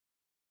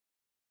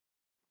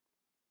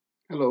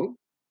Hello,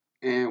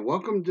 and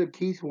welcome to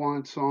Keith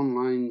Watts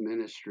Online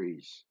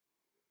Ministries.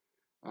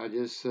 I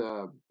just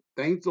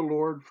thank the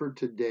Lord for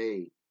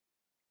today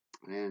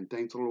and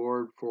thank the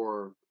Lord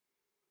for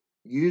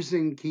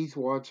using Keith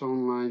Watts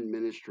Online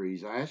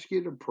Ministries. I ask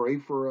you to pray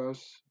for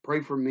us,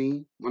 pray for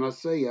me. When I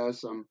say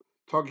us, I'm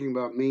talking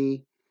about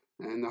me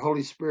and the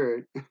Holy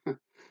Spirit.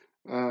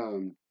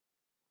 um,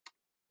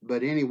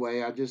 but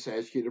anyway, I just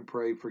ask you to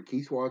pray for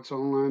Keith Watts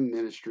Online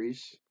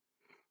Ministries.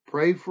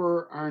 Pray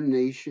for our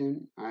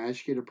nation. I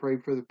ask you to pray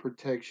for the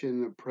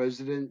protection of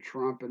President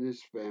Trump and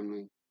his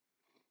family.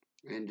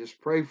 And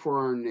just pray for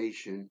our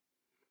nation.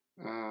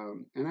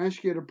 And I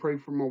ask you to pray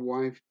for my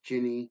wife,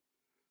 Jenny.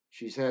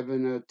 She's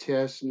having a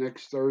test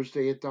next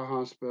Thursday at the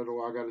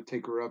hospital. I got to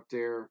take her up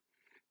there.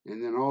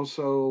 And then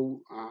also,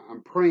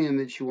 I'm praying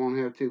that she won't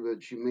have to,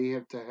 but she may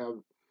have to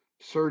have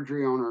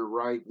surgery on her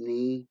right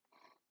knee.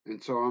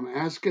 And so I'm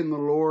asking the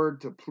Lord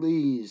to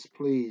please,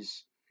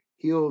 please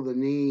heal the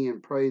knee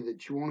and pray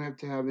that she won't have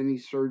to have any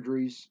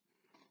surgeries.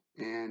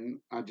 And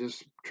I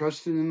just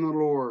trusting in the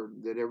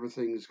Lord that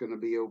everything is going to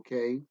be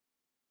okay.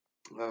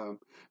 Uh,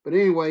 but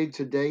anyway,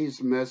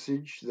 today's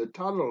message, the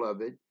title of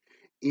it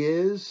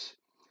is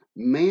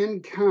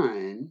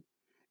Mankind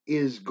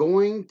is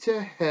Going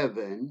to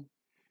Heaven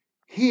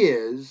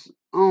His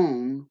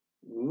Own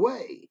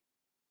Way.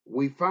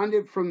 We find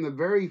it from the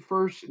very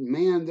first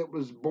man that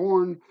was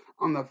born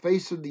on the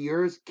face of the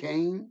earth,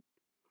 Cain,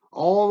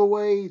 all the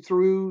way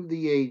through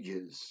the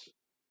ages.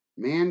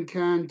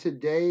 Mankind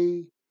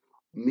today,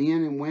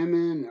 men and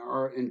women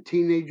are and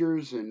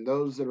teenagers and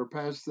those that are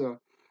past the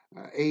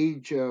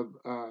age of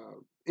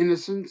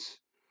innocence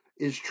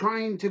is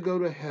trying to go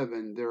to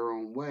heaven their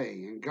own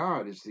way, and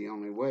God is the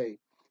only way.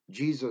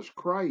 Jesus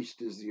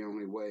Christ is the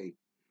only way.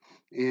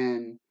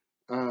 And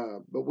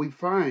but we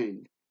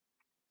find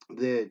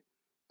that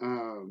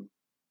um,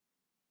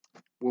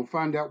 we'll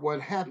find out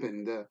what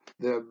happened.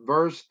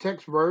 The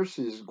text verse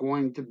is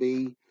going to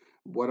be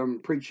what I'm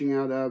preaching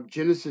out of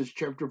Genesis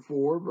chapter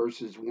 4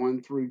 verses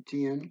 1 through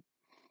 10.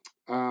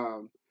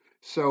 Um,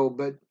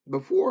 but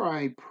before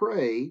I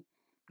pray,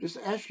 just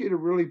ask you to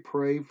really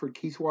pray for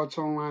Keith Watts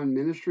Online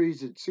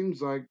Ministries. It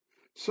seems like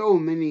so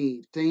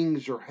many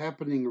things are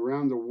happening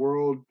around the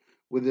world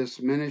with this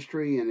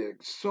ministry, and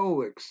it's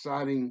so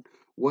exciting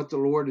what the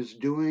Lord is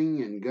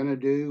doing and going to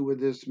do with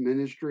this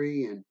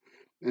ministry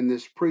and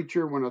this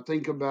preacher. When I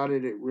think about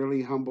it, it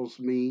really humbles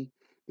me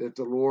that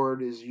the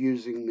Lord is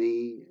using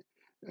me.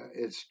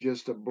 It's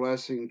just a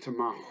blessing to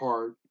my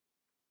heart,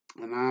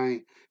 and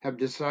I have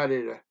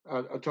decided,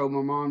 I told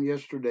my mom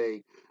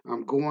yesterday,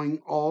 I'm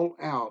going all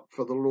out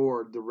for the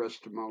Lord the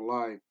rest of my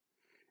life.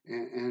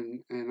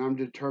 And I'm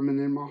determined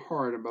in my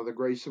heart, and by the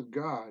grace of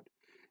God,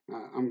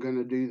 I'm going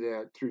to do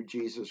that through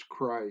Jesus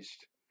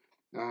Christ.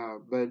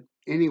 But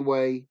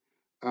anyway,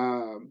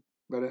 uh,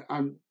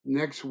 I'm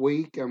next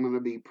week, I'm going to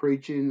be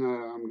preaching.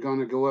 I'm going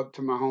to go up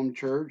to my home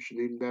church,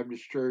 Newton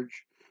Baptist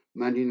Church,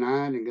 Monday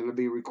night, and going to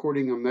be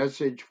recording a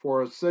message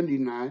for a Sunday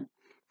night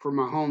for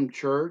my home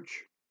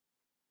church.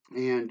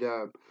 And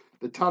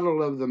the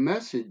title of the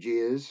message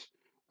is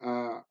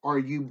Are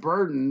You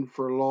Burdened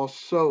for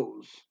Lost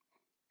Souls?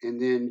 And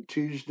then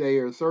Tuesday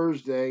or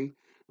Thursday,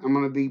 I'm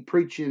going to be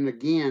preaching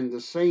again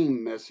the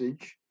same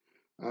message.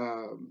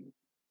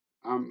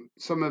 Um,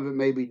 some of it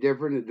may be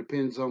different. It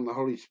depends on the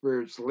Holy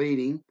Spirit's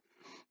leading.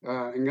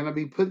 I'm going to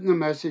be putting the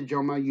message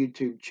on my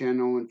YouTube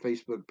channel and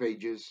Facebook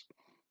pages.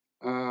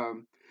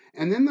 Um,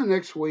 and then the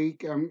next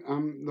week,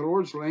 the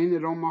Lord's laying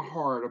it on my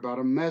heart about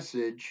a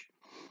message.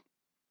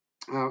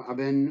 I've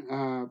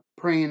been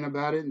praying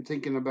about it and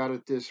thinking about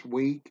it this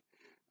week.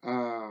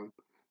 Uh,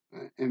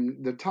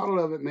 and the title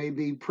of it may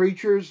be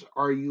Preachers,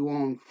 Are You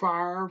on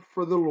Fire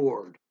for the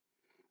Lord?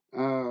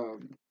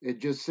 It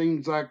just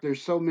seems like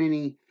there's so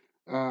many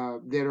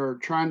that are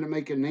trying to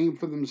make a name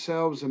for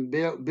themselves and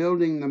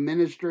building the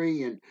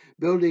ministry and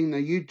building the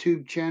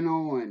YouTube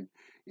channel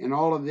and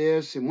all of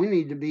this. And we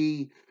need to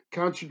be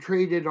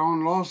concentrated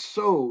on lost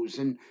souls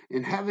and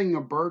having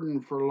a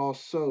burden for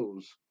lost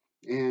souls.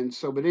 And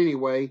so, but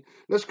anyway,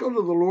 let's go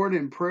to the Lord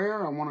in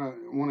prayer. I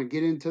want to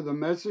get into the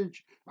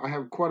message. I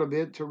have quite a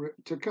bit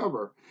to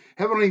cover.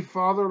 Heavenly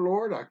Father,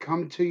 Lord, I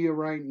come to you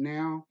right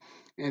now.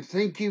 And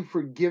thank you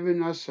for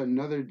giving us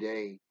another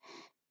day.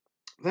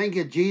 Thank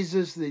you,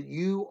 Jesus, that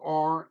you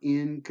are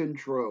in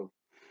control.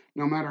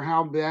 No matter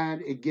how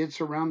bad it gets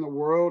around the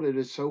world, it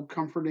is so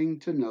comforting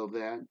to know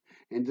that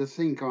and to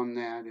think on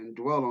that and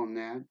dwell on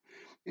that.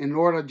 And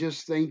Lord, I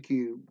just thank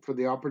you for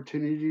the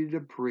opportunity to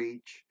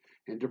preach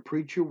and to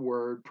preach your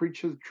word,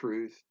 preach the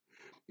truth.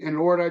 And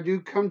Lord, I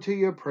do come to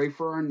you, pray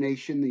for our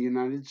nation, the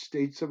United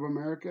States of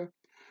America.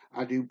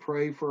 I do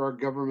pray for our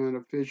government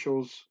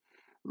officials.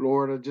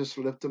 Lord, I just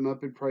lift them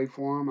up and pray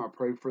for them. I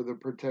pray for the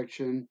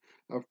protection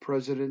of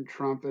President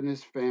Trump and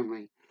his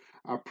family.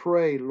 I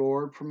pray,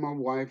 Lord, for my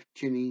wife,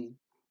 Jenny,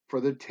 for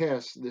the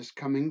test this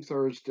coming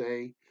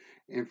Thursday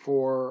and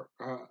for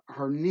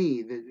her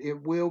knee, that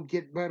it will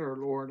get better,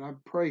 Lord. I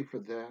pray for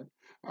that.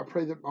 I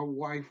pray that my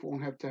wife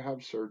won't have to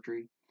have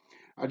surgery.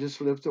 I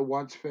just lift the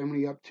Watts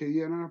family up to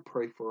you and I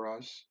pray for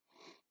us.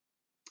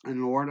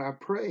 And Lord, I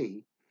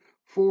pray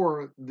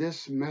for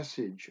this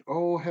message.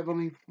 Oh,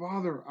 Heavenly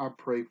Father, I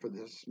pray for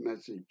this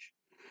message.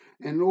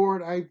 And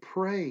Lord, I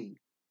pray,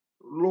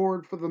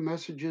 Lord, for the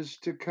messages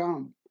to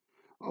come.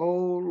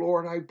 Oh,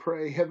 Lord, I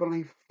pray,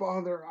 Heavenly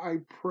Father, I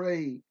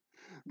pray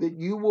that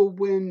you will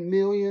win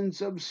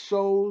millions of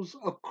souls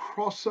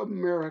across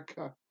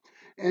America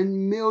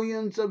and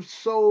millions of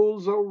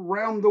souls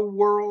around the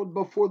world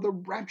before the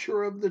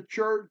rapture of the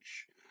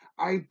church.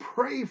 I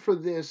pray for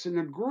this and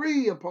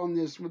agree upon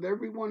this with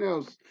everyone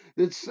else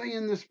that's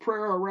saying this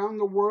prayer around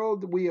the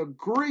world. We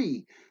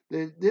agree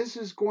that this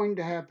is going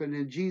to happen.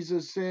 And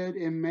Jesus said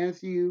in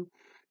Matthew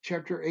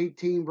chapter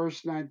 18,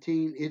 verse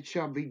 19, it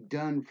shall be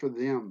done for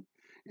them.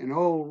 And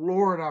oh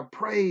Lord, I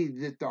pray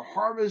that the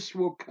harvest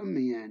will come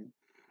in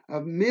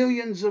of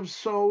millions of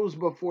souls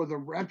before the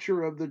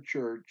rapture of the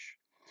church.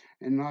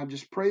 And I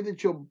just pray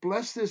that you'll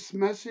bless this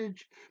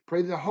message.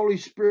 Pray the Holy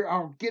Spirit,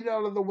 I'll get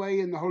out of the way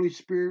and the Holy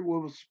Spirit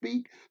will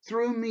speak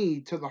through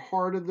me to the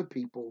heart of the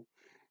people.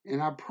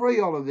 And I pray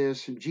all of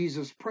this in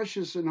Jesus'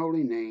 precious and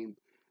holy name.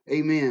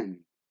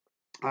 Amen.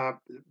 I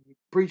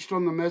preached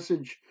on the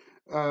message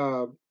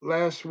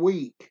last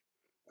week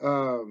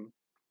um,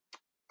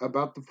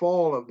 about the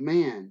fall of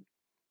man.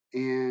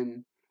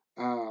 And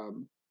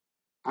um,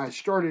 I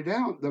started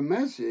out the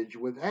message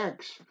with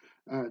Acts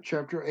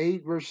chapter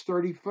 8, verse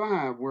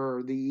 35,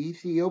 where the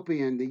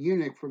Ethiopian, the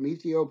eunuch from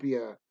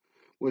Ethiopia,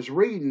 was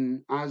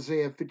reading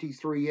Isaiah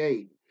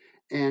 53:8.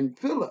 And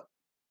Philip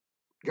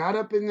got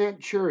up in that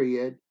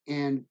chariot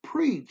and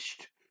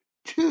preached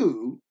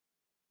to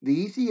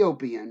the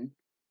Ethiopian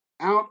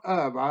out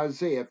of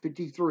Isaiah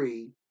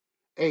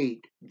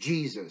 53:8,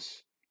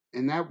 Jesus.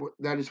 And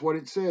that is what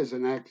it says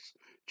in Acts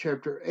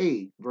chapter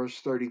 8, verse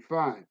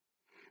 35.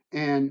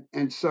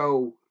 And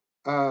so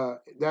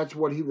that's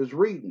what he was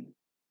reading.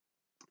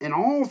 And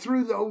all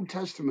through the Old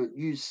Testament,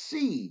 you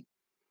see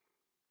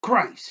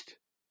Christ.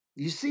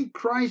 You see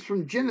Christ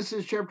from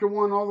Genesis chapter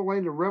 1 all the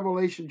way to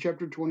Revelation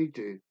chapter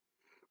 22.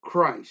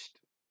 Christ.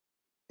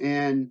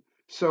 And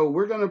so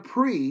we're going to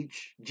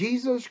preach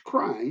Jesus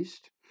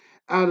Christ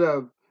out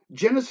of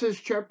Genesis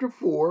chapter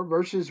 4,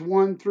 verses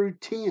 1 through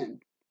 10.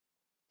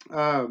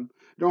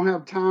 Don't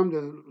have time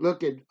to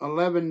look at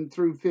 11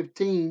 through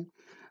 15.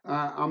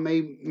 I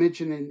may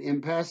mention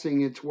in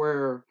passing it's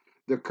where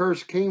the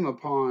curse came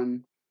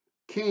upon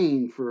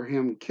Cain for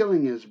him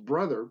killing his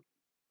brother.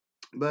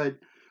 But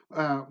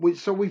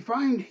so we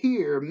find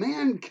here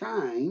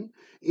mankind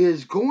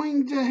is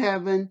going to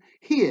heaven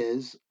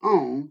his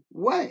own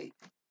way.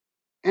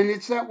 And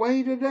it's that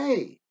way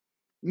today.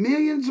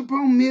 Millions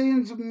upon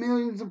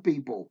millions of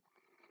people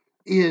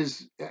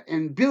is,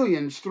 and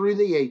billions through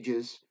the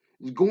ages,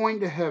 is going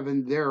to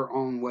heaven their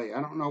own way.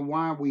 I don't know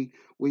why we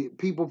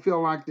people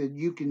feel like that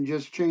you can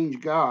just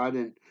change God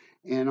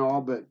and all,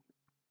 but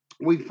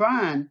we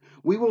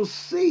will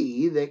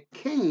see that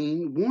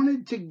Cain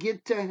wanted to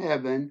get to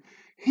heaven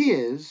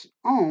his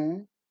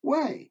own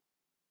way.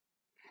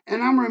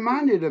 And I'm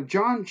reminded of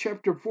John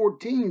chapter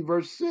 14,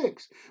 verse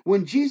 6,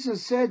 when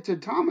Jesus said to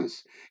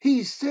Thomas,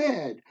 he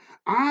said,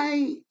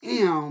 I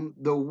am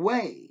the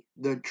way,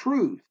 the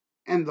truth,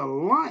 and the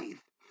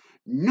life.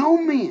 No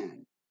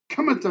man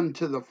cometh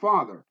unto the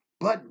Father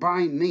but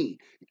by me.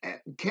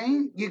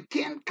 Cain, you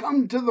can't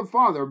come to the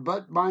Father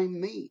but by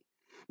me.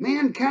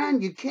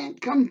 Mankind, you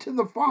can't come to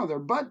the Father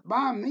but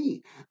by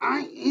me.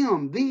 I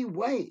am the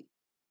way.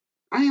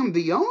 I am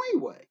the only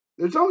way.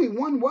 There's only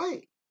one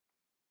way.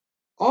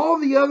 All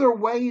the other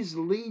ways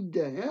lead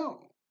to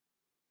hell.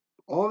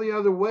 All the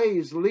other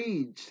ways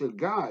lead to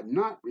God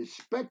not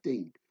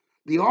respecting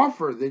the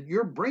offer that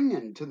you're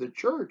bringing to the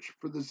church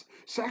for this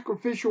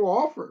sacrificial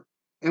offer.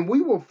 And we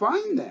will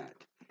find that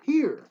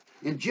here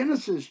in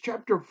Genesis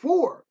chapter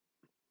 4,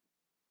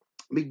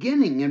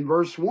 beginning in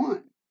verse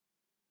 1.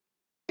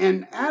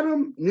 And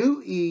Adam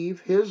knew Eve,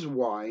 his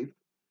wife,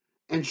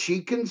 and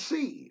she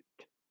conceived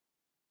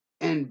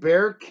and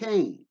bare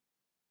Cain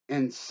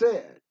and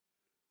said,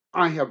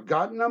 I have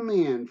gotten a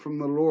man from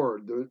the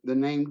Lord. The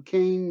name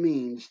Cain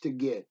means to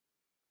get.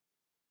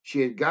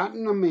 She had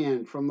gotten a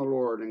man from the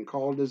Lord and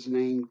called his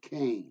name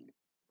Cain.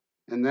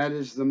 And that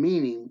is the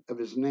meaning of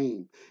his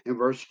name in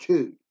verse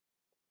 2.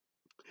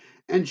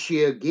 And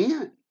she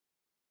again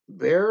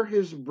bare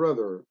his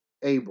brother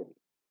Abel.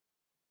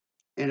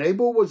 And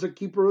Abel was a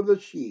keeper of the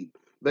sheep,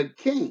 but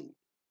Cain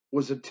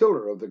was a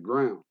tiller of the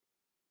ground.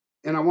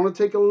 And I want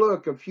to take a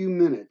look a few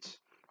minutes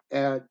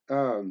at,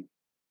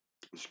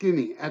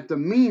 at the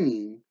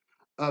meaning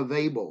of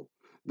Abel.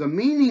 The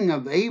meaning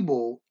of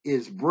Abel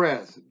is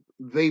breath,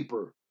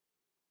 vapor,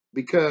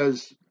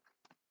 because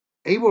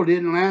Abel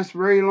didn't last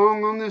very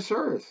long on this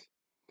earth.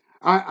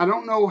 I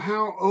don't know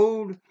how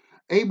old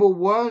Abel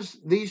was.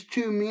 These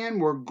two men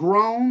were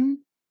grown.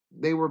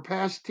 They were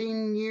past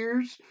teen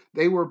years.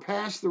 They were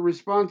past the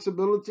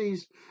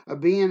responsibilities of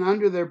being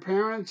under their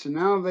parents, and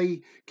now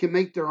they can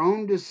make their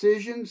own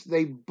decisions.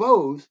 They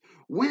both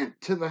went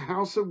to the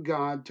house of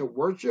God to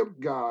worship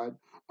God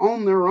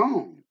on their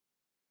own.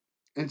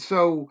 And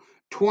so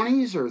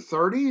 20s or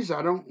 30s,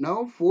 I don't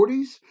know,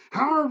 40s,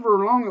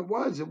 however long it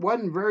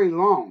wasn't very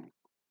long.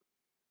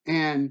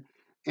 And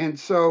and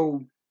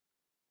so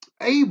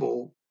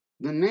Abel,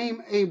 the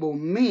name Abel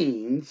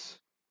means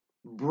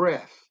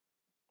breath,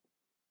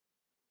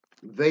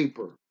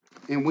 vapor.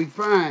 And we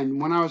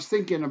find, when I was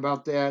thinking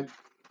about that,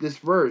 this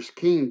verse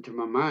came to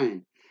my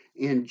mind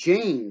in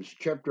James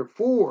chapter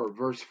 4,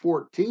 verse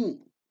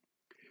 14.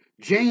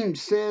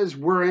 James says,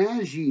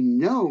 whereas ye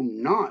know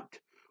not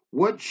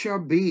what shall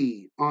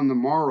be on the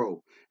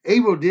morrow,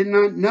 Abel did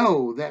not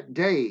know that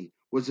day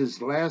was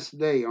his last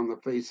day on the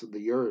face of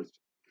the earth.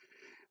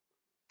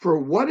 For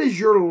what is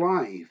your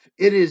life?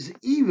 It is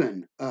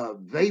even a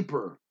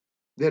vapor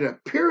that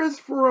appeareth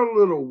for a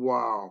little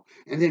while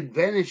and then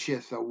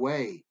vanisheth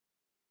away.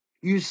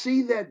 You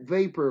see that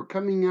vapor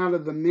coming out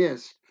of the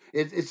mist.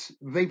 It's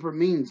vapor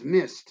means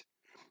mist,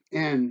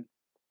 and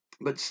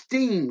but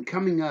steam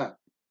coming up,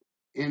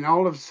 and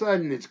all of a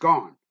sudden it's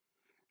gone.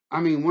 I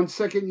mean, 1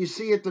 second you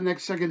see it, the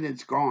next second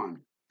it's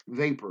gone.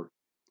 Vapor,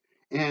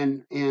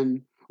 and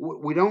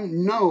we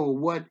don't know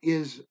what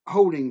is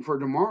holding for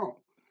tomorrow.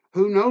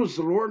 Who knows?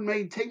 The Lord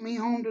may take me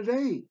home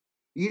today.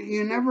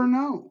 You never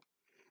know,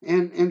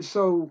 and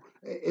so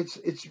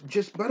it's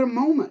just but a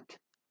moment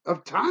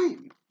of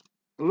time,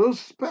 a little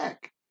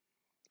speck.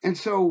 And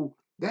so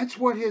that's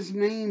what his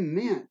name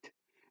meant.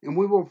 And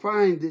we will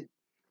find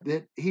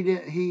that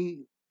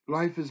he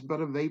life is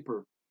but a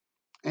vapor.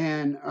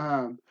 And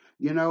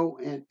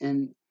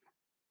and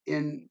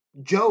in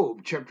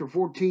Job chapter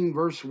 14,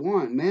 verse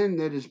 1, man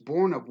that is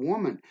born of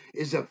woman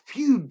is a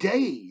few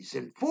days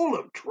and full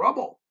of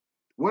trouble.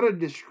 What a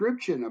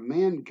description of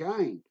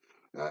mankind.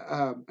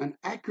 An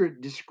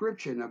accurate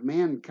description of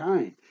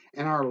mankind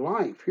and our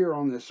life here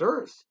on this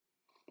earth.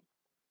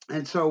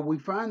 And so we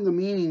find the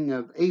meaning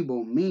of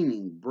Abel,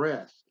 meaning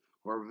breath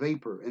or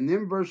vapor. And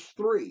then verse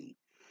 3,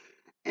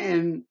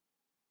 and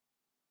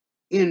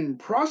in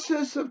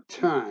process of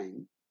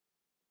time,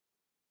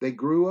 they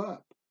grew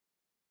up.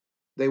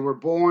 They were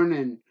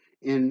born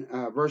in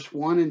verse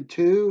 1 and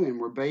 2 and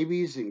were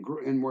babies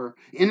and were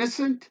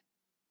innocent.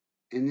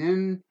 And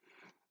then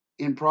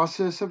in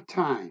process of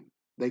time,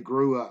 they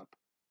grew up.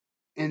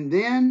 And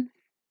then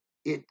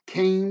it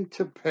came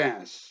to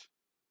pass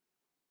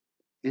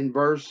in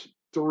verse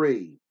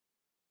 3.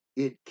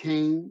 It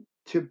came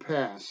to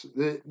pass.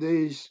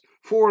 These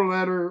four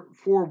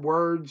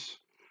words,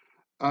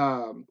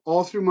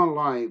 all through my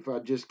life, I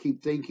just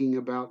keep thinking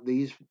about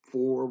these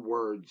 4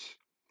 words.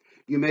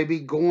 You may be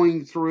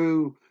going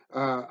through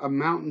a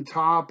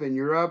mountaintop and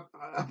you're up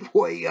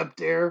way up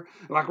there.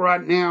 Like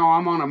right now,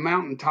 I'm on a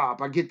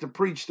mountaintop. I get to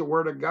preach the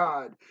Word of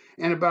God.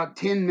 And about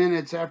 10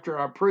 minutes after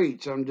I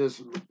preach, I'm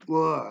just,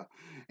 ugh.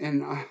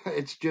 And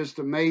it's just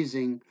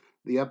amazing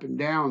the up and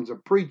downs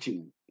of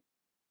preaching.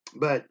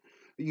 But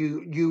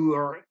you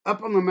are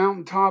up on the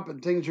mountaintop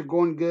and things are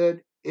going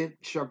good, it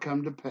shall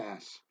come to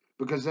pass.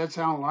 Because that's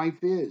how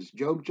life is.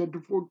 Job chapter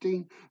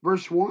 14,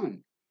 verse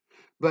 1.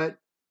 But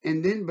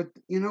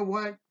you know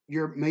what?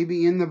 You're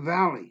maybe in the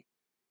valley.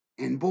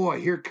 And boy,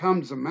 here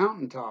comes the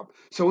mountaintop.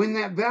 So in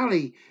that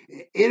valley,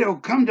 it'll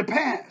come to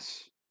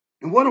pass.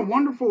 And what a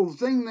wonderful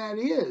thing that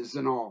is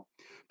and all.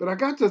 But I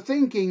got to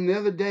thinking the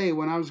other day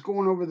when I was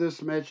going over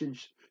this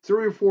message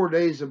 3 or 4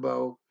 days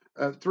ago,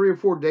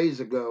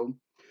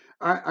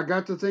 I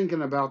got to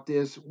thinking about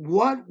this.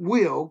 What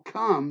will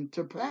come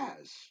to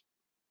pass?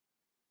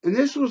 And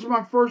this was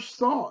my first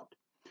thought.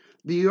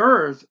 The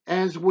earth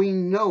as we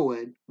know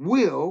it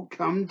will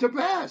come to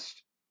pass.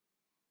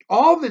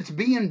 All that's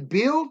being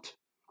built,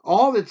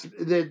 all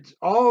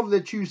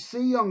that you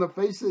see on the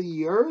face of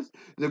the earth,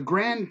 the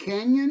Grand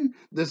Canyon,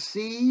 the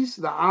seas,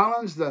 the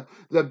islands,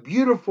 the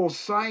beautiful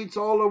sights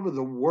all over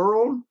the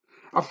world.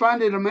 I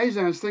find it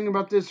amazing. I was thinking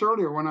about this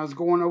earlier when I was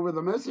going over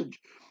the message.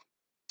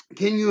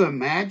 Can you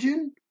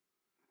imagine?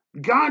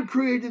 God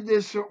created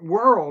this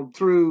world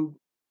through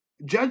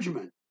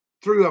judgment,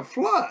 through a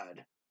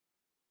flood.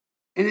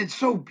 And it's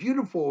so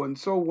beautiful and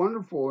so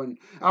wonderful. And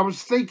I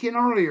was thinking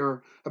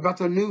earlier about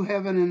the new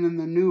heaven and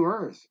the new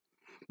earth.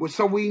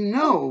 So we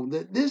know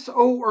that this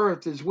old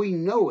earth as we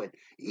know it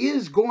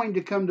is going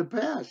to come to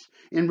pass.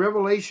 In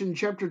Revelation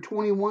chapter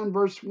 21,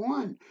 verse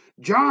 1,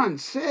 John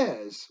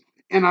says,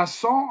 and I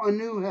saw a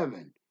new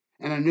heaven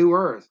and a new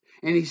earth.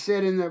 And he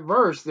said in that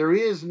verse, there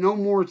is no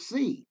more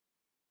sea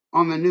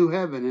on the new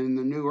heaven and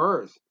the new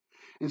earth.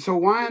 And so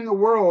why in the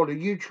world are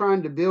you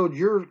trying to build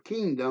your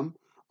kingdom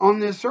on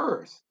this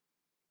earth?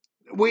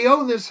 We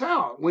own this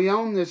house,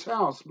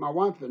 my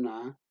wife and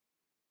I,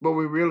 but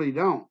we really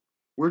don't.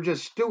 We're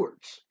just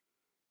stewards.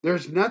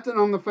 There's nothing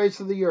on the face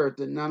of the earth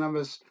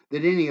that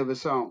any of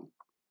us own.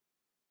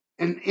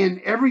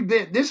 And every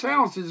bit, this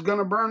house is going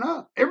to burn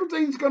up.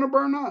 Everything's going to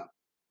burn up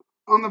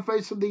on the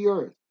face of the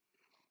earth.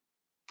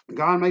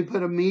 God may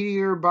put a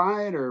meteor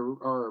by it,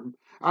 or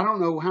I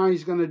don't know how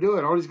he's going to do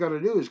it. All he's got to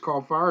do is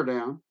call fire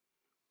down.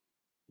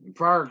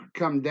 Fire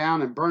come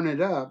down and burn it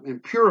up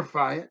and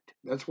purify it.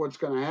 That's what's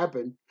going to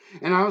happen.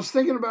 And I was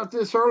thinking about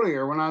this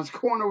earlier when I was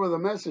going over the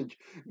message.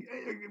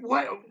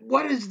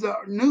 What is the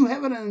new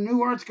heaven and the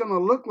new earth going to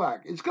look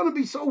like? It's going to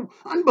be so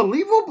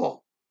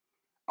unbelievable.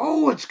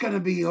 Oh, it's going to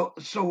be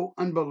so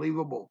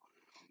unbelievable.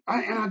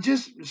 I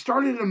just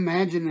started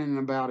imagining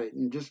about it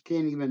and just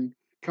can't even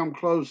come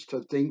close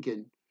to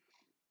thinking.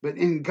 But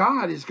in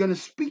God is going to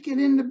speak it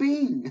into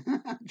being,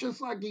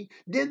 just like He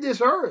did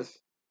this earth.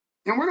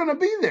 And we're going to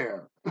be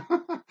there.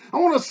 I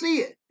want to see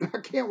it. I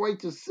can't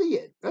wait to see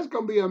it. That's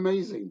going to be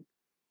amazing.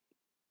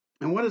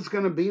 And what it's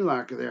going to be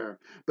like there.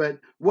 But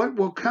what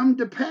will come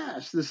to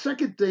pass? The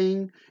second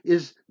thing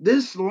is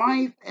this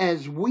life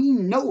as we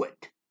know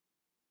it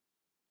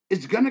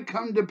is going to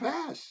come to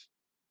pass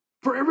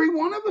for every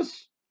one of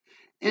us.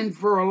 And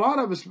for a lot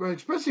of us,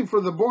 especially for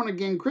the born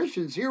again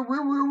Christians here,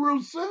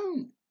 real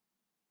soon.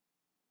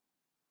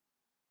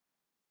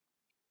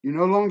 You're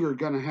no longer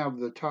going to have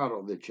the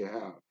title that you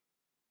have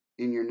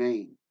in your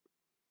name.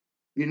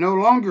 You're no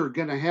longer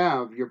going to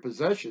have your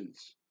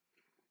possessions.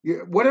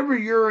 Whatever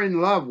you're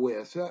in love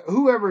with,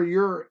 whoever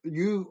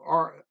you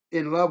are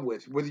in love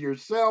with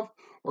yourself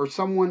or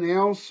someone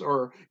else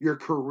or your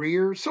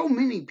career. So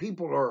many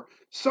people are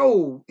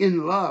so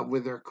in love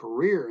with their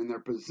career and their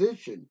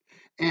position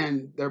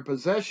and their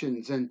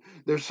possessions, and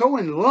they're so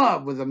in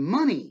love with the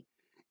money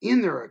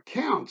in their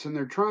accounts, and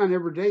they're trying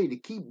every day to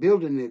keep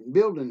building it and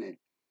building it,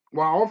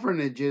 while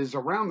orphanages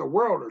around the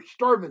world are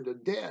starving to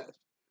death.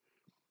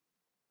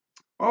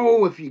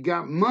 Oh, if you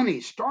got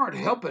money, start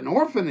helping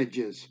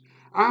orphanages.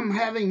 I'm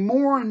having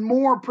more and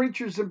more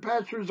preachers and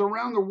pastors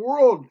around the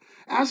world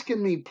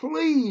asking me,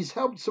 please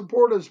help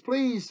support us.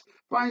 Please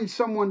find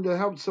someone to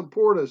help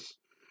support us.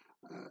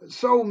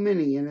 So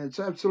many, and it's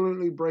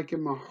absolutely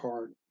breaking my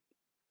heart.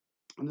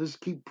 I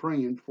just keep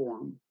praying for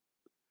them.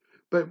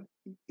 But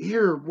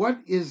here,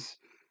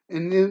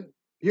 and then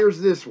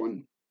here's this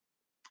one.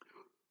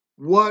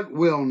 What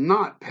will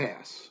not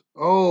pass?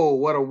 Oh,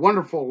 what a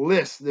wonderful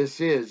list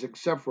this is,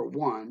 except for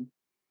one.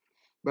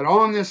 But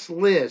on this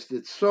list,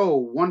 it's so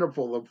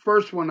wonderful. The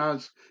first one I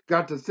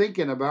got to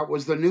thinking about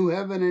was the new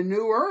heaven and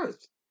new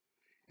earth.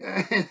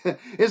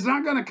 It's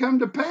not going to come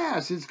to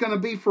pass. It's going to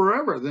be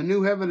forever. The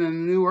new heaven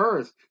and the new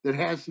earth that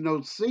has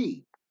no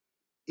sea.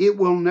 It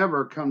will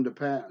never come to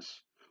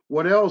pass.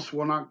 What else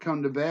will not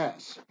come to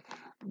pass?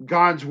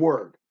 God's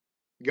word.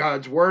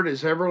 God's word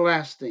is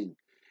everlasting.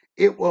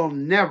 It will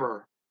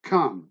never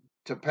come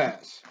to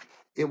pass.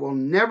 It will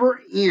never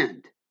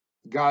end.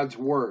 God's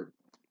word.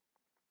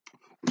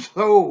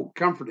 So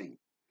comforting.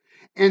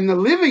 And the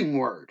living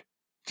word,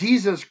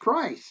 Jesus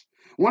Christ.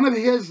 One of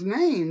his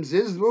names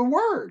is the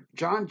Word,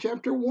 John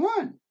chapter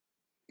 1.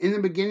 In the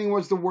beginning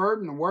was the Word,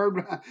 and the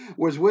Word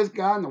was with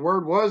God, and the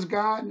Word was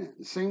God.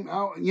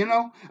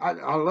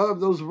 I love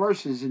those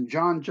verses in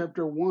John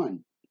chapter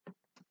 1.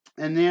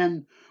 And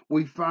then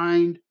we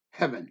find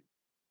heaven,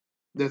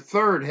 the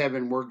third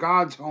heaven where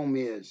God's home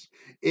is.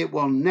 It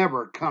will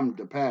never come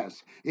to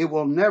pass. It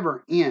will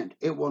never end.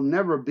 It will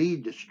never be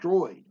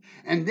destroyed.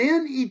 And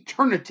then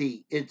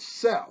eternity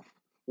itself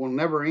will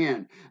never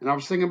end. And I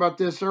was thinking about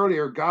this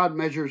earlier. God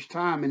measures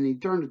time in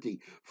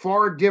eternity,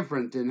 far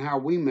different than how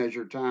we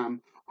measure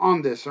time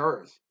on this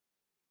earth.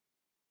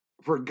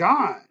 For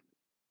God,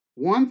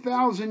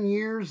 1,000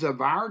 years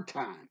of our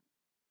time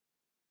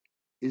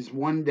is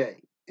one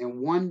day, and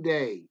one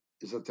day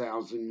is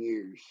 1,000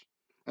 years.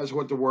 That's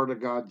what the Word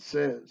of God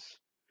says.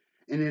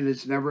 And it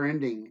is never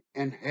ending,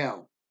 and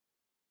hell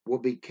will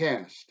be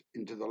cast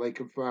into the lake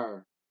of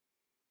fire.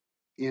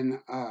 In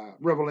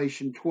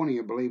Revelation 20,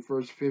 I believe,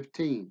 verse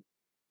 15,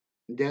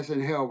 death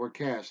and hell were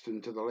cast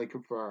into the lake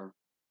of fire.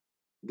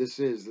 This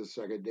is the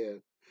second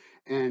death.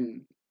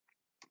 And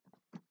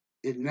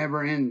it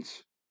never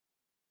ends.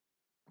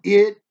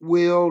 It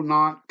will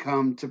not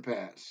come to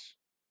pass.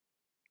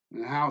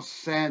 And how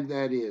sad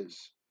that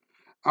is.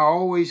 I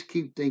always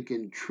keep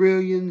thinking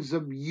trillions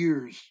of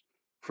years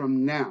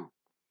from now,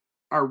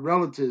 our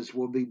relatives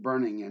will be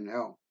burning in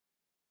hell.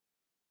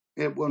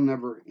 It will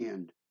never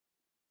end.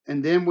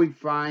 And then we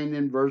find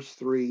in verse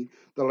 3,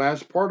 the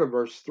last part of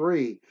verse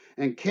 3,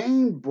 and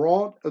Cain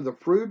brought of the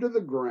fruit of the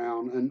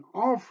ground an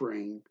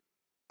offering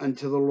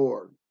unto the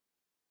Lord.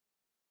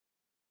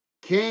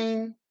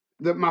 Cain,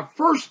 my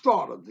first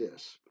thought of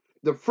this,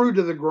 the fruit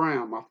of the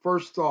ground, my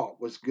first thought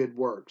was good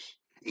works,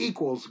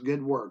 equals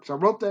good works. I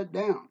wrote that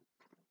down.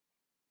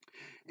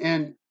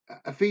 And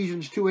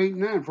Ephesians 2, 8,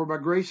 and 9, for by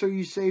grace are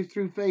you saved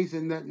through faith,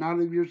 and that not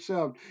of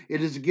yourself.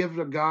 It is a gift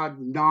of God,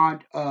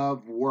 not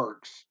of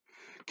works.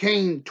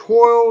 Cain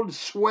toiled,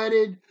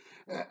 sweated,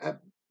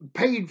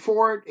 paid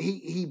for it.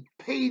 He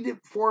paid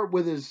for it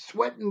with his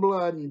sweat and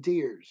blood and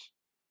tears,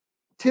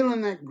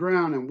 tilling that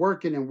ground and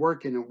working and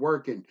working and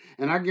working.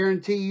 And I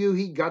guarantee you,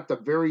 he got the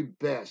very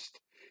best.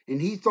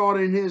 And he thought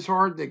in his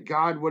heart that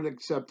God would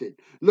accept it.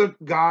 Look,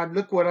 God,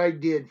 look what I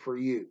did for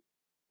you.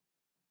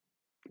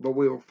 But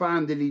we will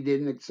find that he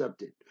didn't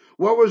accept it.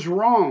 What was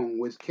wrong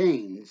with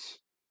Cain's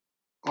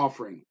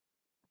offering?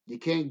 You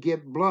can't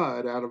get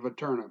blood out of a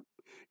turnip.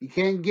 You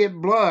can't get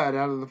blood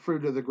out of the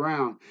fruit of the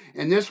ground.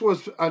 And this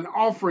was an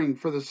offering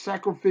for the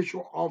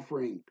sacrificial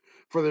offering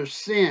for their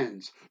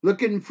sins,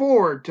 looking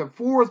forward to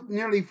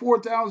nearly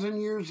 4,000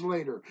 years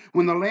later,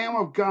 when the Lamb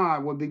of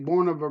God would be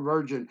born of a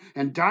virgin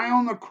and die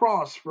on the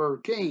cross for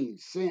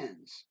Cain's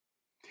sins.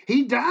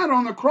 He died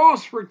on the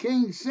cross for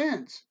Cain's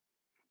sins.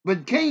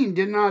 But Cain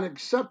did not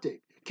accept it.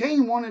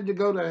 Cain wanted to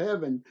go to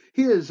heaven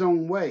his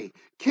own way.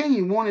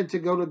 Cain wanted to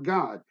go to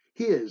God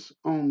his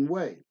own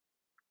way.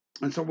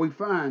 And so we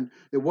find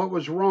that what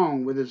was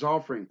wrong with his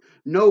offering?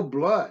 No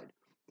blood.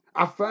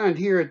 I find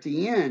here at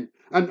the end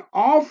an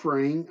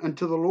offering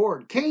unto the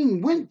Lord.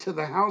 Cain went to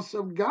the house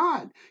of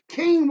God.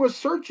 Cain was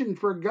searching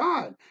for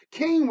God.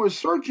 Cain was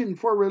searching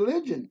for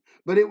religion,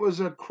 but it was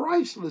a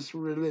Christless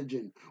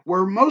religion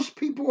where most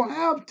people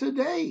have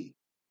today.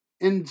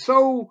 And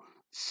so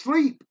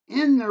sleep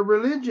in their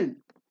religion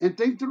and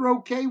think they're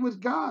okay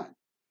with God.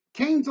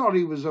 Cain thought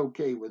he was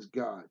okay with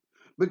God,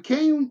 but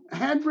Cain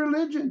had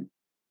religion.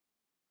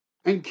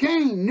 And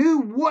Cain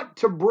knew what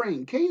to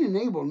bring. Cain and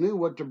Abel knew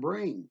what to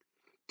bring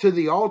to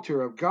the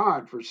altar of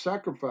God for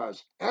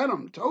sacrifice.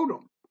 Adam told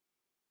them.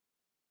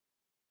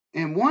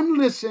 And one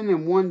listened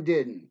and one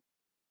didn't.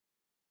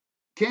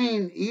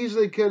 Cain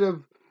easily could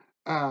have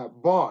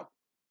bought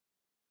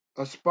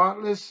a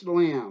spotless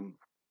lamb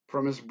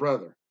from his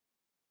brother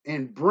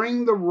and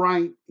bring the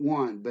right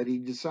one, but he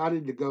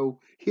decided to go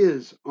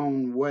his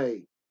own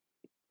way.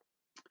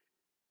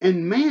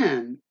 And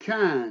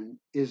mankind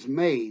is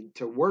made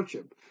to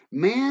worship.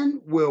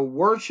 Man will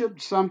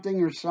worship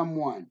something or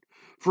someone.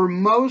 For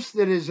most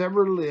that has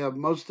ever lived,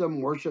 most of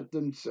them worship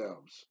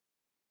themselves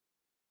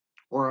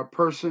or a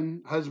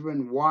person,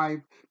 husband, wife,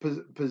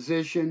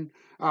 position.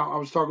 I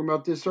was talking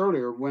about this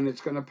earlier when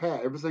it's going to pass.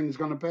 Everything's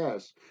going to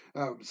pass.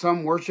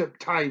 Some worship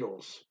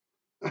titles.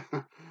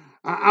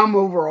 I'm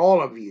over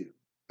all of you.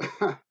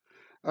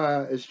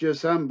 It's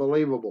just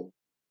unbelievable.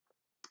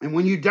 And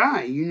when you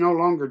die, you no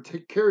longer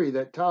carry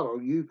that title.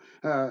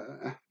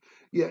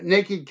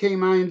 Naked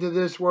came I into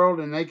this world,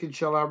 and naked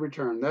shall I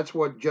return. That's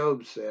what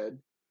Job said.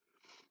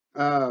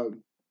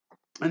 And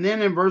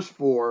then in verse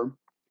 4,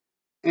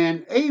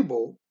 and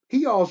Abel,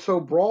 he also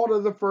brought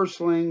of the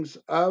firstlings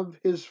of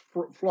his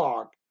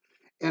flock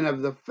and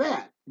of the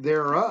fat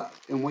thereof.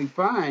 And we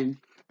find,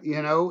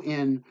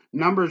 in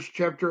Numbers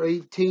chapter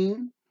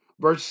 18,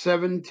 verse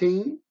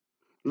 17,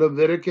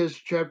 Leviticus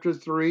chapter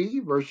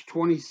 3, verse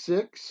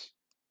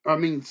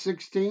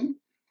 16.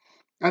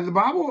 And the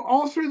Bible,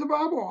 all through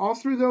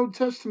the Old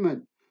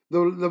Testament, the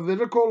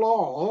Levitical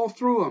law, all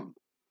through them,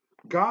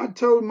 God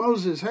told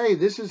Moses, hey,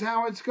 this is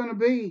how it's going to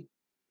be.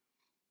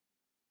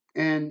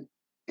 And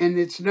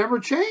it's never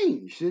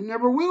changed. It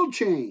never will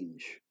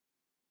change.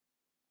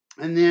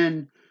 And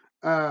then,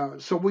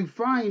 so we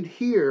find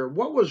here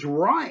what was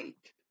right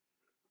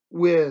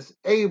with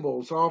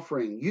Abel's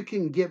offering. You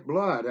can get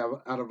blood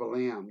out of a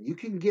lamb. You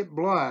can get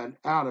blood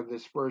out of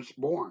his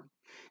firstborn.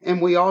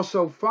 And we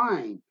also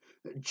find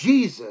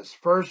Jesus,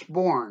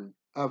 firstborn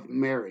of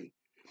Mary.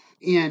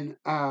 In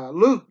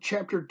Luke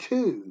chapter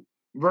 2,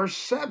 verse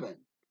 7,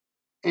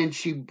 and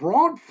she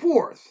brought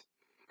forth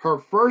her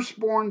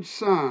firstborn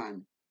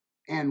son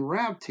and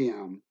wrapped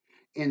him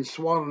in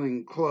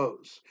swaddling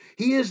clothes.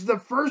 He is the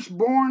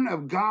firstborn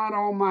of God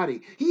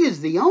Almighty. He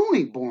is the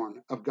only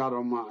born of God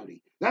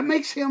Almighty. That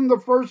makes him the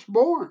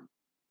firstborn.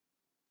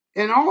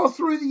 And all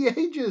through the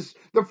ages,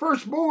 the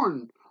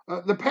firstborn,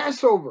 the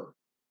Passover,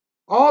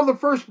 all the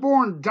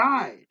firstborn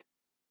died.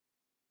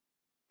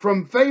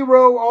 From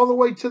Pharaoh all the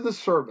way to the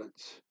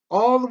servants,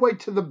 all the way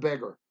to the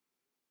beggar,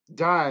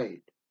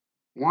 died.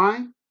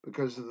 Why?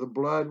 Because the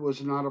blood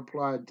was not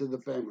applied to the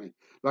family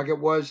like it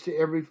was to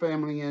every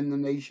family in the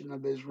nation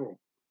of Israel.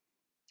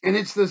 And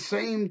it's the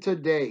same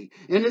today.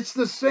 And it's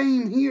the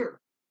same here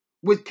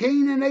with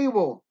Cain and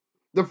Abel,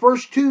 the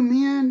first two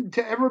men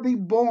to ever be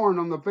born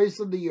on the face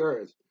of the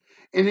earth.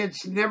 And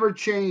it's never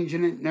changed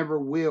and it never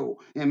will.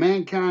 And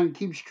mankind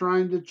keeps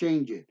trying to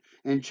change it.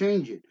 And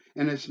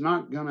it's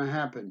not going to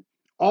happen.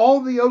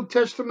 All the Old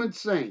Testament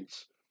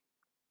saints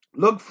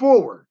look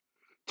forward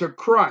to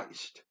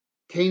Christ.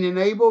 Cain and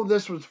Abel,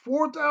 this was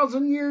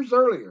 4,000 years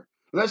earlier,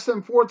 less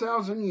than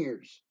 4,000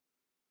 years,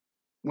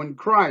 when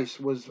Christ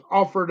was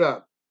offered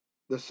up,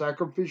 the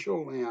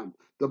sacrificial lamb.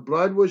 The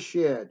blood was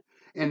shed,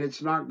 and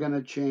it's not going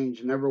to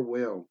change, never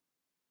will.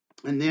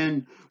 And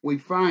then we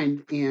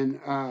find and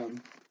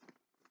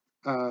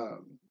the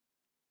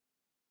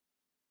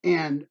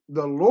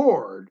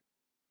Lord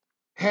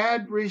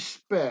had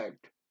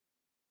respect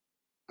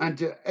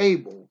unto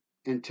Abel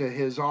and to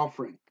his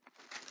offering.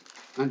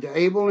 Unto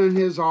Abel and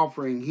his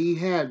offering he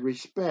had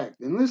respect.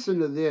 And listen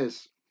to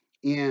this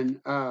in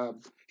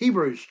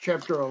Hebrews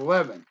chapter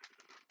 11,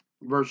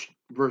 verse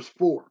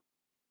 4.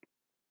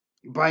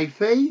 By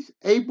faith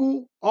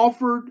Abel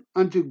offered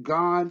unto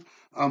God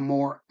a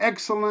more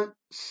excellent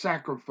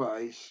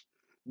sacrifice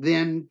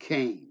than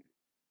Cain,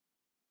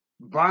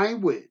 by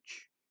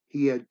which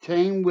he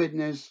obtained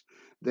witness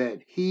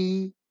that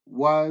he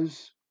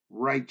was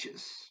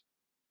righteous.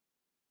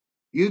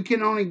 You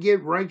can only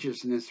get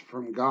righteousness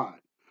from God.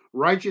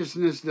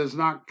 Righteousness does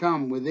not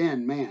come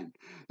within man.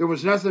 There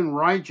was nothing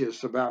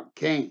righteous about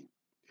Cain.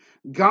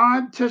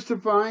 God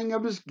testifying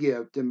of his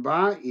gift, and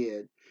by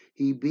it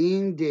he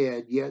being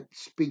dead yet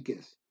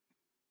speaketh.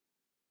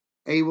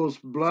 Abel's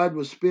blood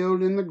was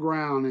spilled in the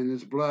ground, and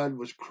his blood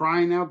was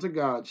crying out to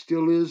God,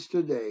 still is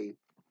today,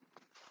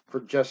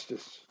 for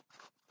justice.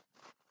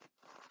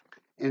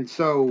 And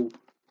so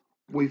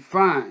we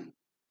find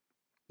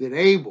that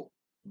Abel,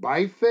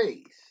 by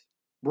faith,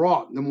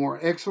 brought the more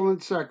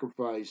excellent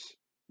sacrifice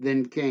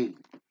than Cain.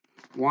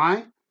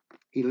 Why?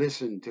 He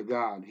listened to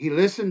God. He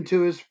listened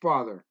to his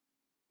father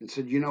and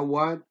said, you know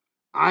what?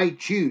 I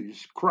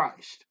choose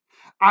Christ.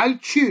 I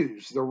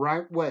choose the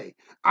right way.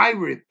 I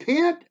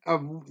repent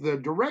of the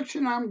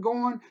direction I'm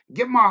going,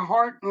 give my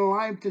heart and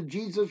life to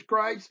Jesus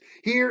Christ.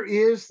 Here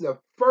is the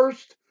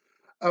first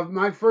of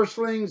my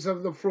firstlings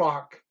of the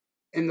flock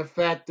and the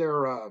fat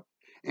thereof.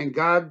 And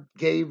God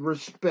gave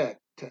respect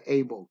to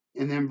Abel.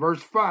 And then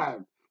verse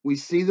 5, we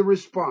see the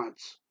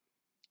response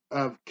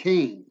of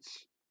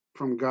Cain's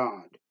from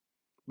God.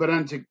 But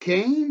unto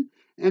Cain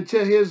and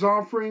to his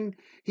offering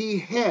he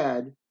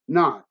had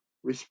not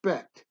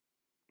respect.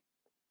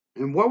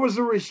 And what was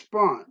the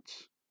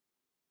response?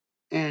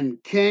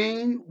 And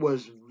Cain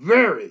was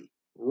very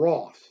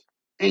wroth,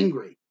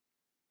 angry,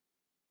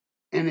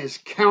 and his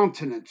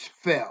countenance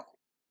fell.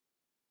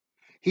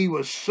 He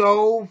was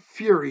so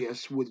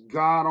furious with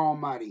God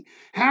Almighty.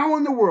 How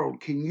in the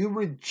world can you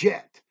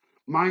reject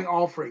my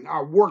offering?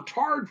 I worked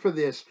hard for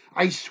this.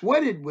 I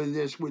sweated with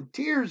this with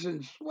tears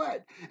and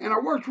sweat. And I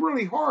worked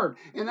really hard.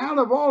 And out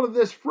of all of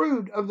this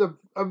fruit of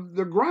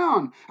the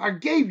ground, I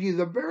gave you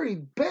the very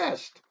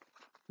best.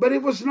 But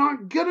it was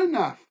not good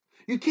enough.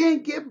 You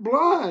can't get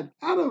blood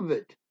out of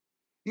it.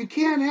 You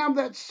can't have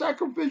that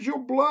sacrificial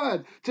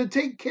blood to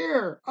take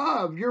care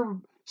of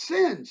your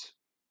sins.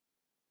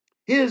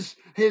 His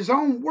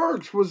own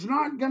works was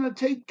not going to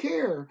take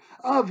care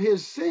of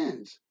his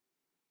sins.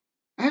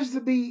 It has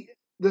to be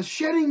the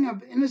shedding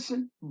of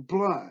innocent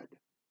blood.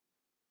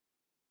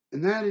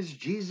 And that is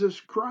Jesus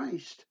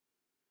Christ.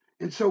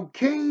 And so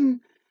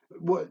Cain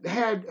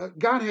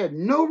God had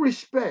no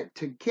respect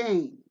to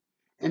Cain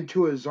and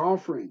to his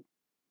offering.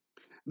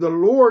 The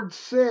Lord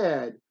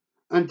said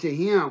unto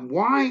him,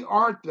 why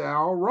art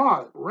thou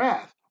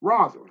wrath?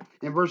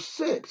 In verse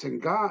 6,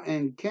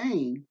 and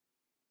Cain,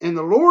 and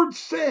the Lord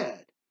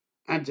said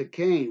unto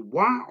Cain,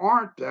 why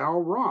art thou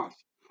wroth?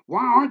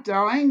 Why art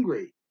thou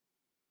angry?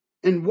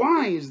 And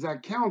why is thy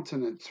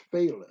countenance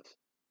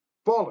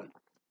fallen?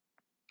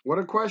 What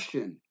a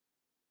question.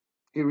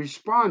 He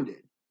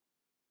responded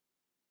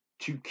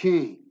to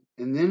Cain.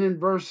 And then in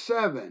verse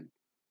 7,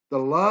 the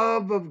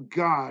love of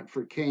God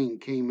for Cain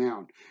came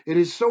out. It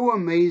is so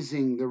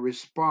amazing the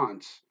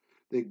response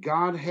that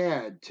God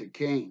had to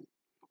Cain.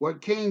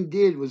 What Cain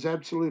did was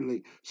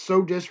absolutely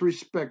so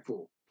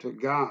disrespectful to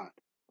God.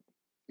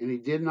 And he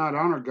did not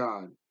honor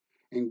God.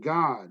 And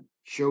God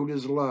showed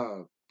his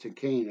love to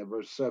Cain in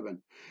verse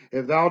 7.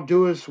 If thou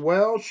doest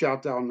well,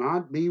 shalt thou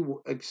not be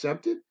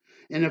accepted?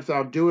 And if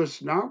thou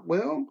doest not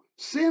well,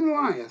 sin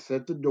lieth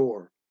at the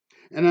door.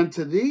 And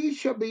unto thee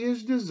shall be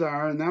his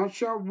desire, and thou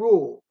shalt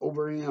rule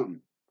over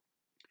him.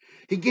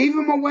 He gave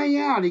him a way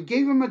out. He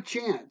gave him a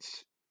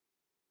chance.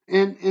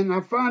 And I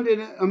find it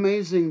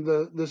amazing,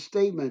 the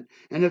statement,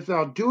 and if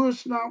thou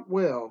doest not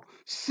well,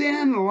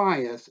 sin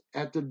lieth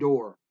at the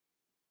door.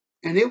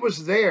 And it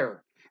was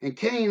there. And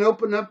Cain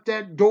opened up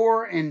that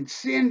door and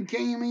sin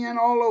came in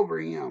all over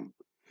him.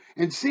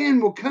 And sin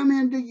will come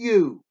into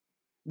you.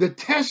 The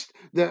test,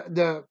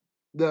 the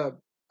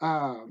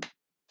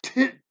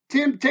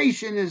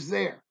temptation is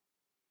there.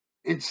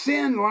 And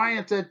sin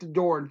lieth at the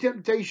door, and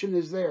temptation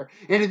is there.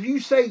 And if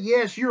you say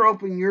yes, you're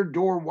opening your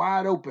door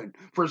wide open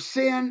for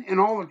sin and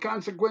all the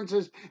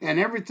consequences and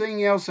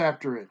everything else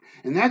after it.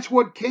 And that's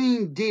what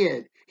Cain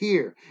did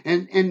here.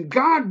 And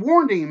God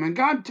warned him, and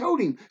God told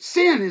him,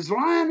 sin is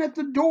lying at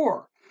the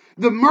door.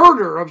 The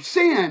murder of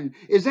sin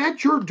is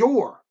at your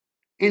door.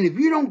 And if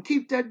you don't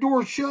keep that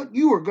door shut,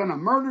 you are going to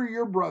murder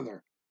your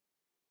brother.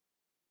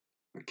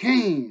 But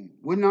Cain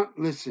would not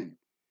listen,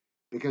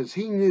 because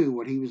he knew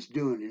what he was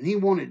doing and he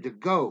wanted to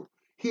go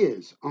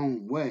his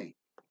own way.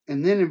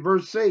 And then in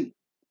verse 8,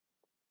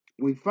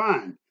 we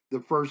find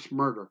the first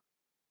murder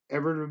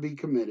ever to be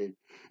committed.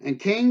 And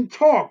Cain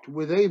talked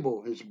with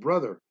Abel, his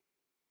brother.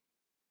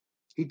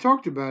 He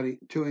talked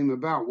to him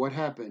about what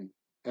happened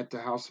at the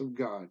house of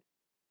God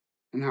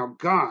and how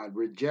God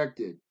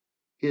rejected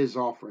his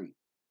offering.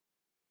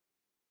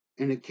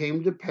 And it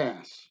came to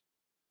pass,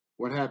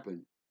 what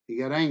happened? He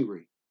got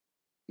angry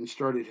and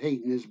started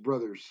hating his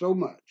brother so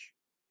much.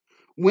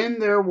 When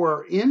there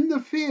were in the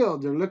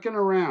field, they're looking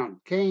around.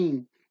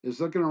 Cain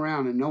is looking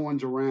around and no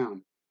one's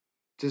around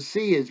to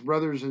see his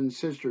brothers and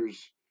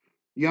sisters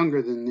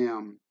younger than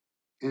them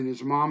and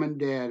his mom and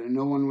dad, and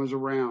no one was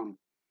around.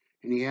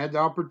 And he had the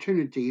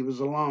opportunity, he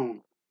was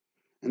alone.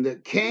 And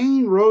that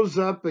Cain rose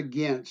up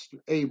against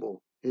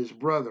Abel, his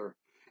brother,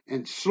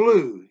 and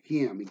slew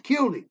him. He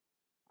killed him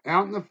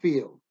out in the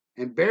field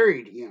and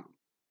buried him.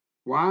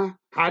 Why?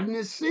 Hiding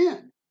his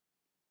sin.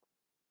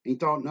 He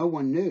thought no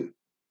one knew.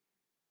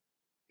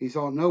 He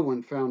thought no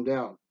one found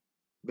out.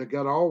 But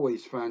God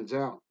always finds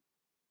out.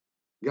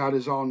 God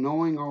is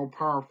all-knowing,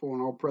 all-powerful,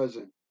 and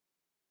all-present.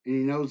 And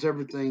he knows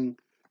everything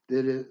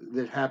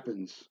that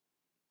happens.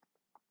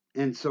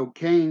 And so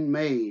Cain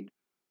made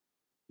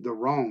the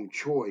wrong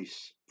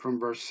choice from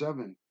verse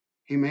 7.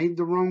 He made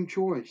the wrong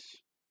choice.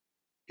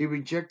 He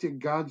rejected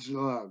God's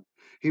love.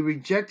 He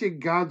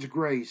rejected God's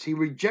grace. He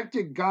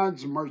rejected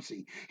God's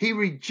mercy. He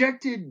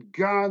rejected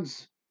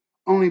God's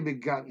only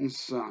begotten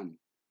Son.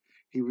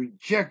 He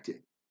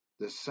rejected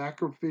the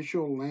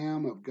sacrificial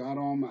Lamb of God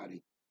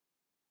Almighty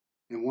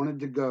and wanted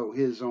to go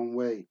his own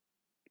way.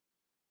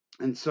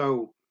 And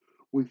so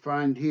we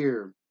find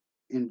here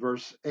in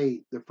verse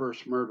 8 the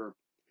first murder.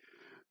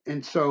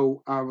 And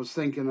so I was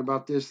thinking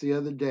about this the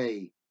other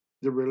day.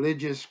 The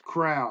religious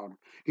crowd.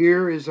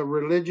 Here is a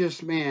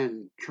religious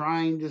man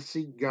trying to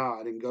seek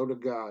God and go to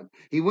God.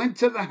 He went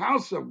to the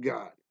house of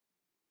God,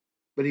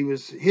 but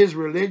his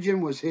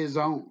religion was his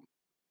own.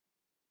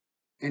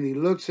 And he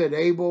looks at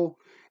Abel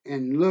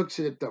and looks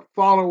at the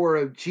follower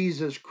of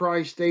Jesus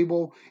Christ,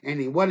 Abel,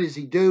 and what does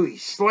he do? He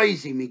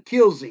slays him, he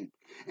kills him.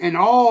 And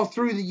all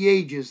through the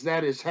ages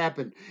that has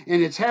happened.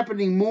 And it's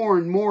happening more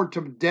and more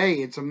today.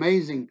 It's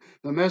amazing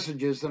the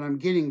messages that I'm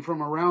getting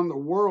from around the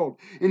world.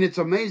 And it's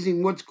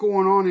amazing what's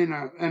going on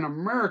in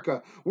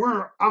America.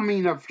 We're,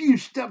 a few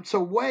steps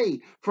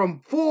away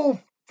from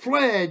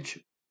full-fledged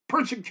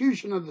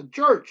persecution of the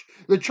church.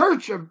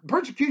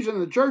 Persecution of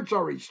the church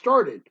already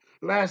started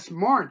last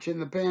March in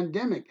the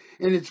pandemic,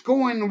 and it's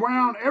going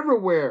around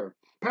everywhere.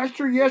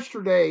 Pastor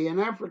yesterday in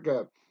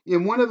Africa,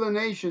 in one of the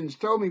nations,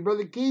 told me,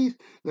 Brother Keith,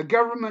 the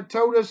government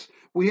told us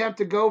we have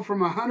to go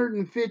from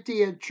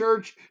 150 at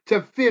church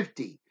to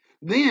 50.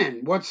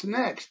 Then what's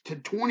next? To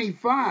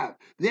 25.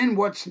 Then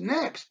what's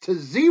next? To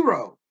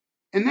 0.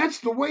 And that's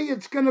the way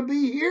it's going to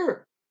be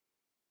here.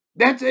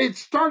 It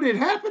started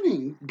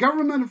happening.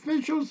 Government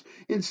officials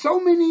in so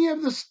many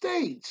of the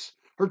states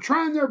are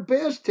trying their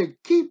best to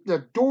keep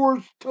the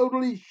doors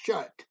totally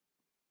shut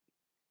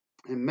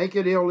and make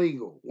it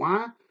illegal.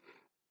 Why?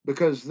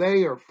 Because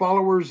they are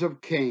followers of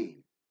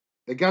Cain.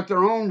 They got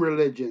their own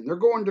religion. They're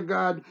going to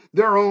God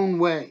their own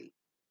way.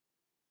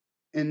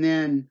 And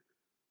then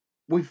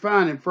we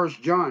find in 1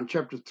 John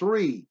chapter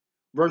 3,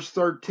 verse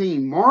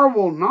 13,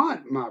 marvel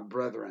not, my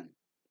brethren,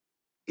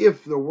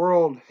 if the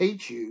world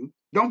hates you.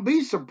 Don't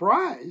be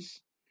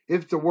surprised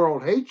if the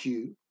world hates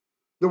you.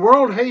 The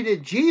world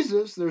hated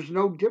Jesus. There's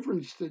no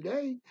difference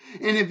today.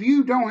 And if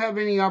you don't have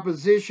any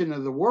opposition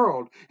of the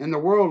world and the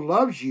world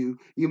loves you,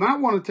 you might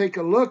want to take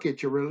a look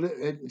at your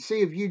and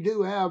see if you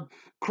do have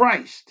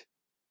Christ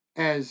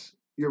as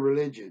your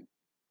religion.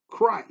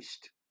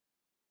 Christ.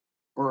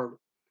 Or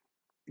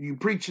you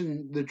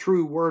preaching the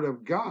true word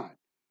of God.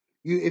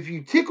 If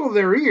you tickle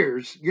their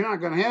ears, you're not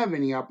going to have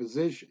any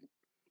opposition.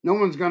 No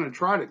one's going to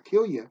try to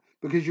kill you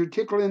because you're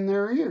tickling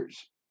their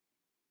ears.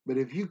 But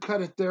if you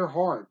cut at their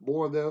heart,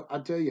 boy, I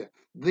tell you,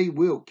 they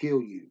will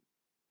kill you.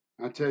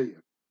 I tell you.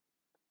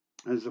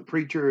 As a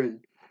preacher in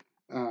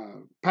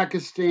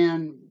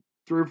Pakistan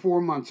 3 or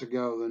 4 months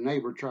ago, the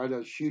neighbor tried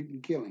to shoot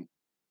and kill him.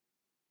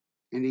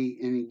 And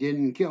he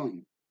didn't kill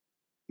him.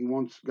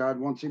 God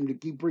wants him to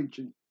keep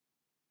preaching.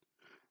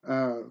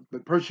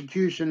 But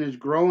persecution is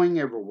growing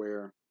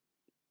everywhere.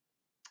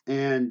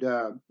 And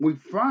we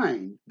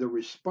find the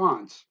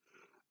response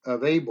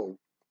of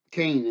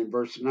Cain in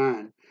verse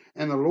 9.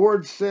 And the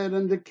Lord said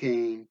unto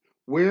Cain,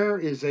 where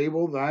is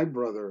Abel thy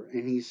brother?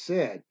 And he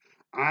said,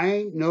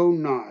 I know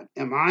not.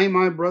 Am I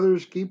my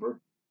brother's keeper?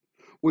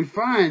 We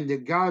find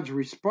that God's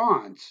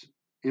response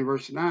in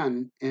verse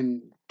 9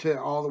 and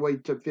all the way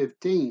to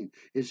 15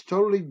 is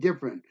totally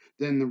different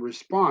than the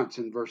response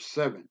in verse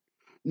 7.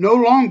 No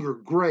longer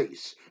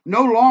grace,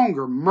 no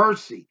longer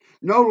mercy,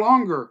 no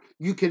longer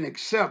you can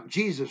accept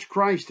Jesus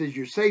Christ as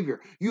your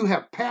Savior. You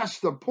have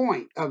passed the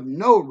point of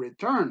no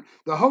return.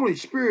 The Holy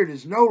Spirit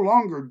is no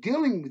longer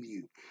dealing with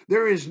you.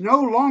 There is no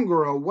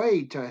longer a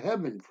way to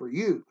heaven for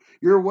you.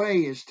 Your way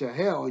is to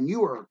hell, and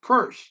you are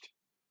cursed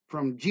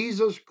from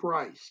Jesus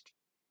Christ.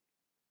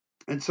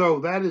 And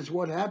so that is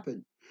what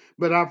happened.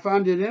 But I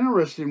find it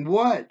interesting,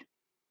 what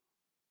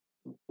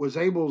was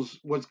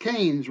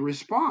Cain's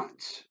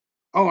response?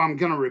 Oh, I'm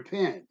going to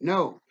repent.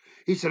 No.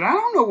 He said, I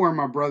don't know where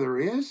my brother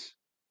is.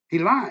 He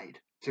lied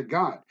to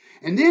God.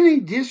 And then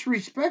he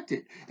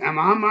disrespected. Am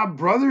I my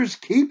brother's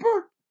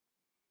keeper?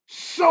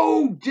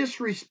 So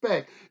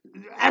disrespect.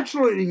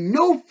 Absolutely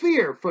no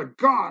fear for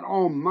God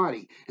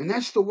Almighty. And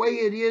that's the way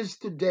it is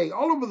today.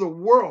 All over the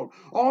world,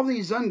 all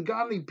these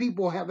ungodly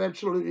people have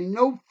absolutely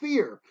no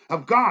fear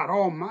of God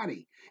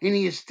Almighty. And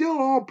He is still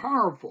all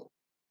powerful.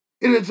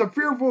 It is a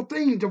fearful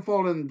thing to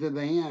fall into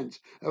the hands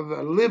of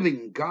a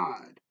living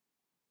God.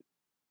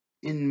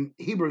 In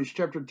Hebrews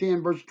chapter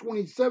 10, verse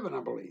 27, I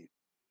believe.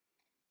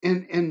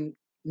 And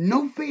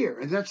no fear.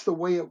 And that's the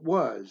way it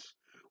was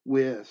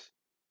with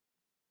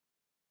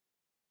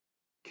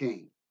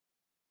Cain.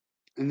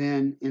 And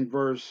then in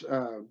verse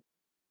 1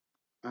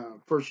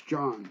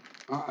 John,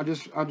 I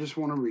just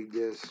want to read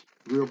this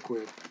real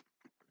quick,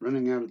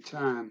 running out of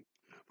time.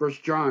 1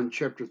 John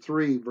chapter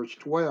 3, verse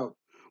 12.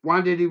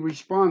 Why did he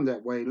respond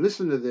that way?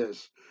 Listen to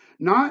this.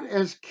 Not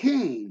as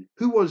Cain,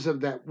 who was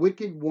of that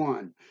wicked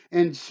one,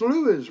 and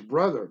slew his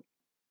brother,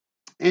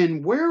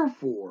 and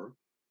wherefore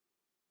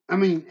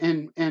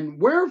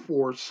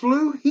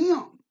slew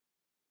him,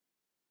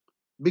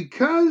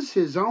 because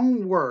his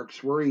own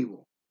works were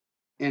evil,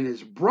 and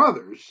his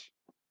brother's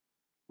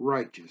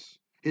righteous.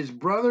 His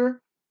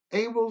brother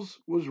Abel's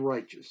was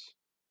righteous,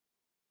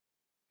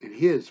 and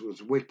his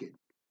was wicked.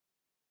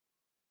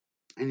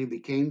 And he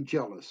became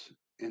jealous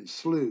and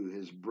slew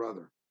his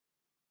brother,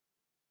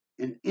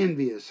 and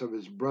envious of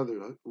his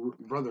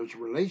brother's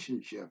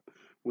relationship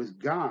with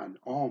God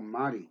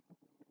Almighty.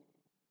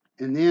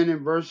 And then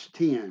in verse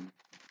 10,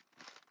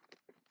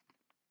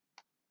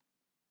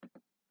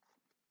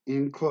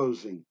 in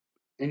closing,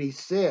 and he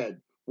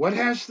said, "What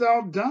hast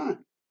thou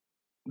done?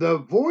 The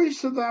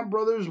voice of thy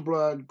brother's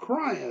blood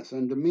crieth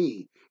unto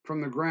me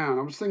from the ground."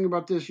 I was thinking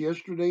about this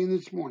yesterday and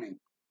this morning.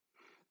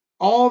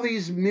 All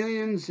these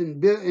millions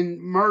and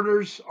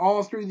murders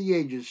all through the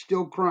ages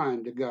still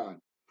crying to God.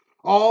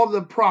 All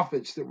the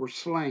prophets that were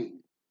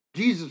slain.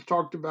 Jesus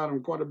talked about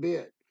them quite a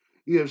bit.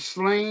 You have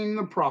slain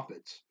the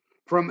prophets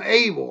from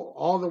Abel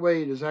all the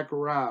way to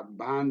Zechariah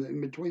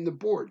in between the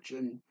porch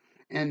and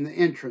the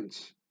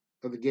entrance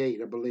of the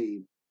gate, I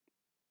believe.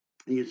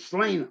 And you've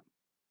slain them.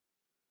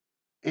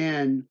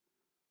 And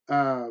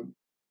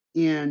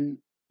in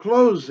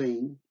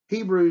closing,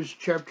 Hebrews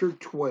chapter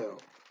 12.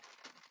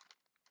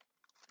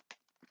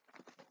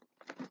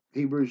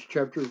 Hebrews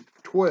chapter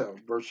 12,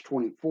 verse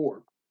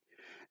 24.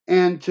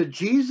 And to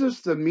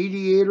Jesus, the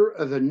mediator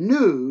of the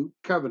new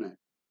covenant,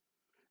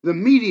 the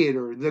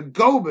mediator, the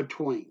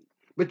go-between,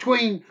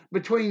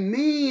 between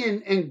me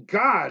and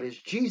God is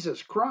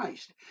Jesus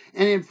Christ.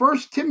 And in 1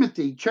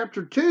 Timothy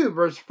chapter 2,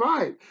 verse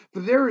 5, for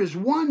there is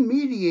one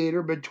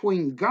mediator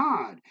between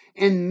God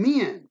and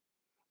men,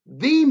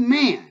 the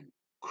man,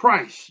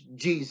 Christ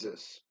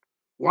Jesus.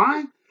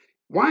 Why?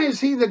 Why is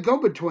he the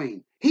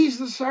go-between? He's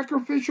the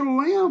sacrificial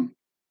lamb.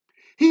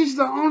 He's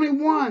the only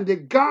one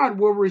that God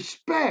will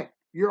respect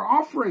your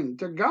offering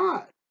to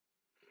God.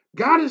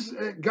 God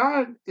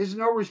is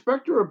no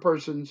respecter of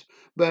persons,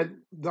 but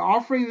the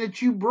offering that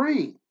you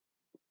bring,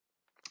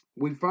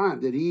 we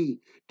find that he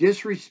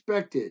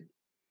disrespected.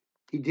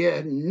 He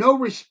had no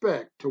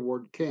respect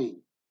toward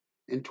Cain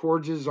and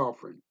towards his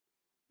offering.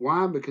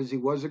 Why? Because he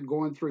wasn't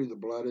going through the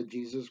blood of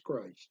Jesus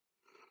Christ.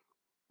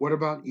 What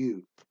about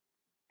you?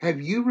 Have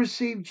you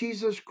received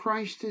Jesus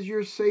Christ as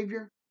your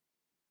Savior?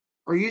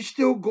 Are you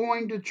still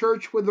going to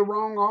church with the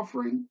wrong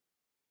offering?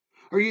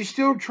 Are you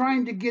still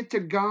trying to get to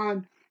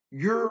God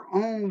your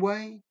own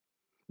way?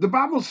 The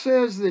Bible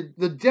says that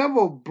the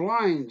devil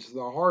blinds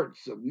the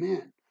hearts of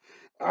men.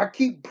 I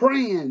keep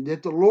praying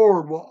that the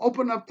Lord will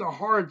open up the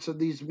hearts of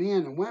these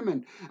men and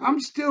women. I'm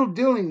still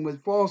dealing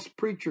with false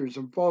preachers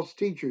and false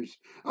teachers.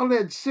 I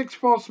led 6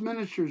 false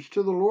ministers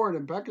to the Lord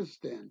in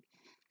Pakistan.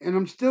 And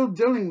I'm still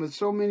dealing with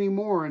so many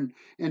more and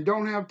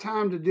don't have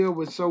time to deal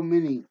with so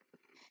many.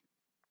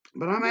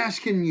 But I'm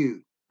asking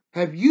you,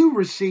 have you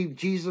received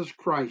Jesus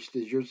Christ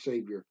as your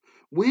Savior?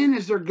 When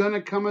is there going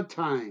to come a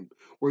time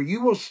where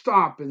you will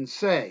stop and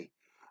say,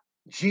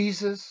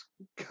 Jesus,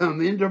 come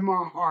into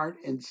my heart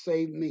and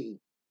save me?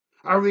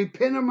 I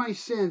repent of my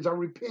sins. I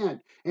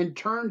repent and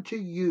turn to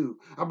you.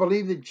 I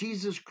believe that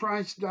Jesus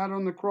Christ died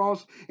on the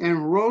cross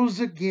and rose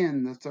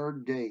again the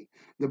 3rd day.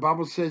 The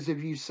Bible says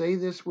if you say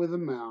this with the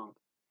mouth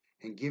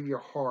and give your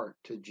heart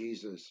to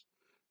Jesus,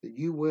 that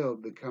you will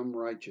become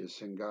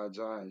righteous in God's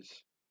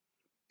eyes.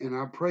 And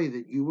I pray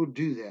that you will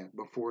do that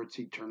before it's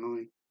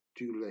eternally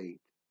too late.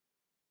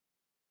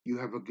 You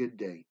have a good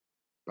day.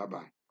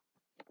 Bye-bye.